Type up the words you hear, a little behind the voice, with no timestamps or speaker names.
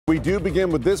We do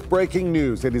begin with this breaking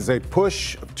news. It is a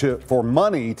push for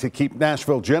money to keep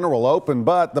Nashville General open,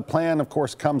 but the plan, of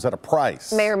course, comes at a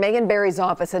price. Mayor Megan Barry's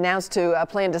office announced a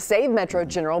plan to save Metro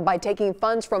General by taking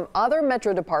funds from other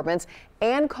Metro departments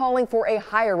and calling for a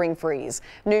hiring freeze.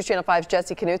 News Channel 5's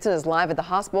Jesse Knutson is live at the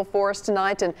hospital for us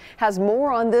tonight and has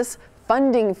more on this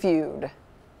funding feud.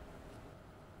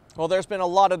 Well, there's been a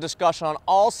lot of discussion on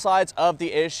all sides of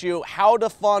the issue, how to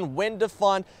fund, when to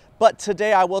fund, but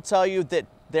today I will tell you that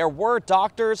there were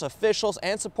doctors, officials,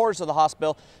 and supporters of the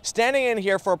hospital standing in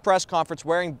here for a press conference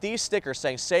wearing these stickers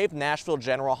saying "Save Nashville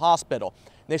General Hospital."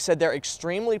 They said they're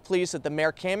extremely pleased that the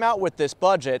mayor came out with this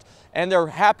budget, and they're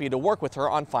happy to work with her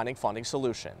on finding funding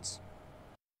solutions.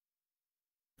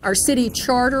 Our city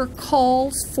charter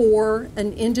calls for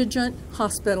an indigent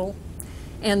hospital,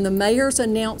 and the mayor's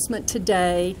announcement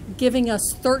today giving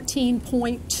us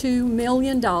 $13.2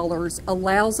 million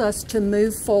allows us to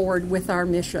move forward with our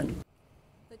mission.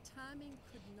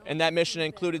 And that mission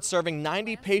included serving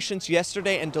 90 patients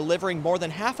yesterday and delivering more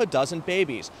than half a dozen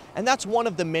babies. And that's one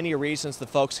of the many reasons the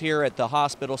folks here at the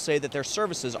hospital say that their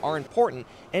services are important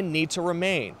and need to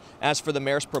remain. As for the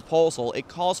mayor's proposal, it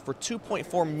calls for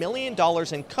 $2.4 million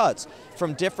in cuts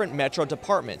from different Metro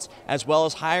departments, as well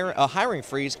as a hiring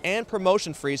freeze and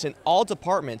promotion freeze in all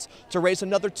departments to raise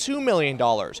another $2 million.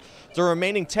 The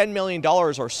remaining $10 million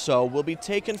or so will be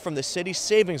taken from the city's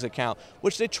savings account,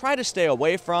 which they try to stay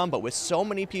away from, but with so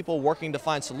many people working to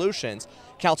find solutions,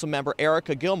 Councilmember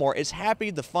Erica Gilmore is happy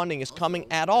the funding is coming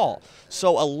at all,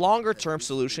 so a longer-term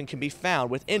solution can be found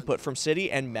with input from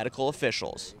city and medical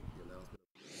officials.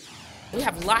 We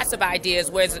have lots of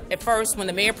ideas, whereas at first when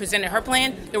the mayor presented her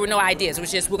plan, there were no ideas. It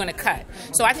was just, we're going to cut.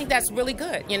 So I think that's really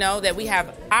good, that we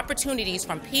have opportunities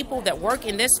from people that work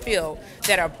in this field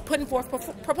that are putting forth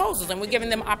proposals, and we're giving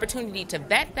them opportunity to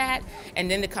vet that and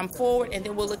then to come forward, and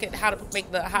then we'll look at how to make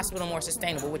the hospital more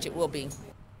sustainable, which it will be.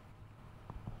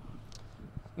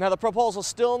 Now, the proposal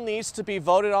still needs to be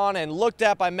voted on and looked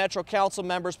at by Metro Council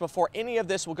members before any of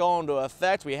this will go into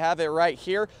effect. We have it right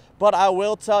here, but I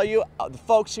will tell you, the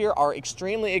folks here are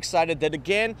extremely excited that,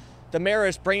 again, the mayor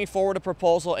is bringing forward a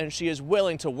proposal and she is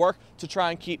willing to work to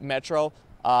try and keep Metro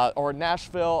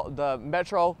Nashville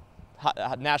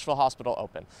Hospital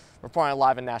open. Reporting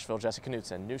live in Nashville, Jesse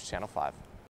Knutson, News Channel 5.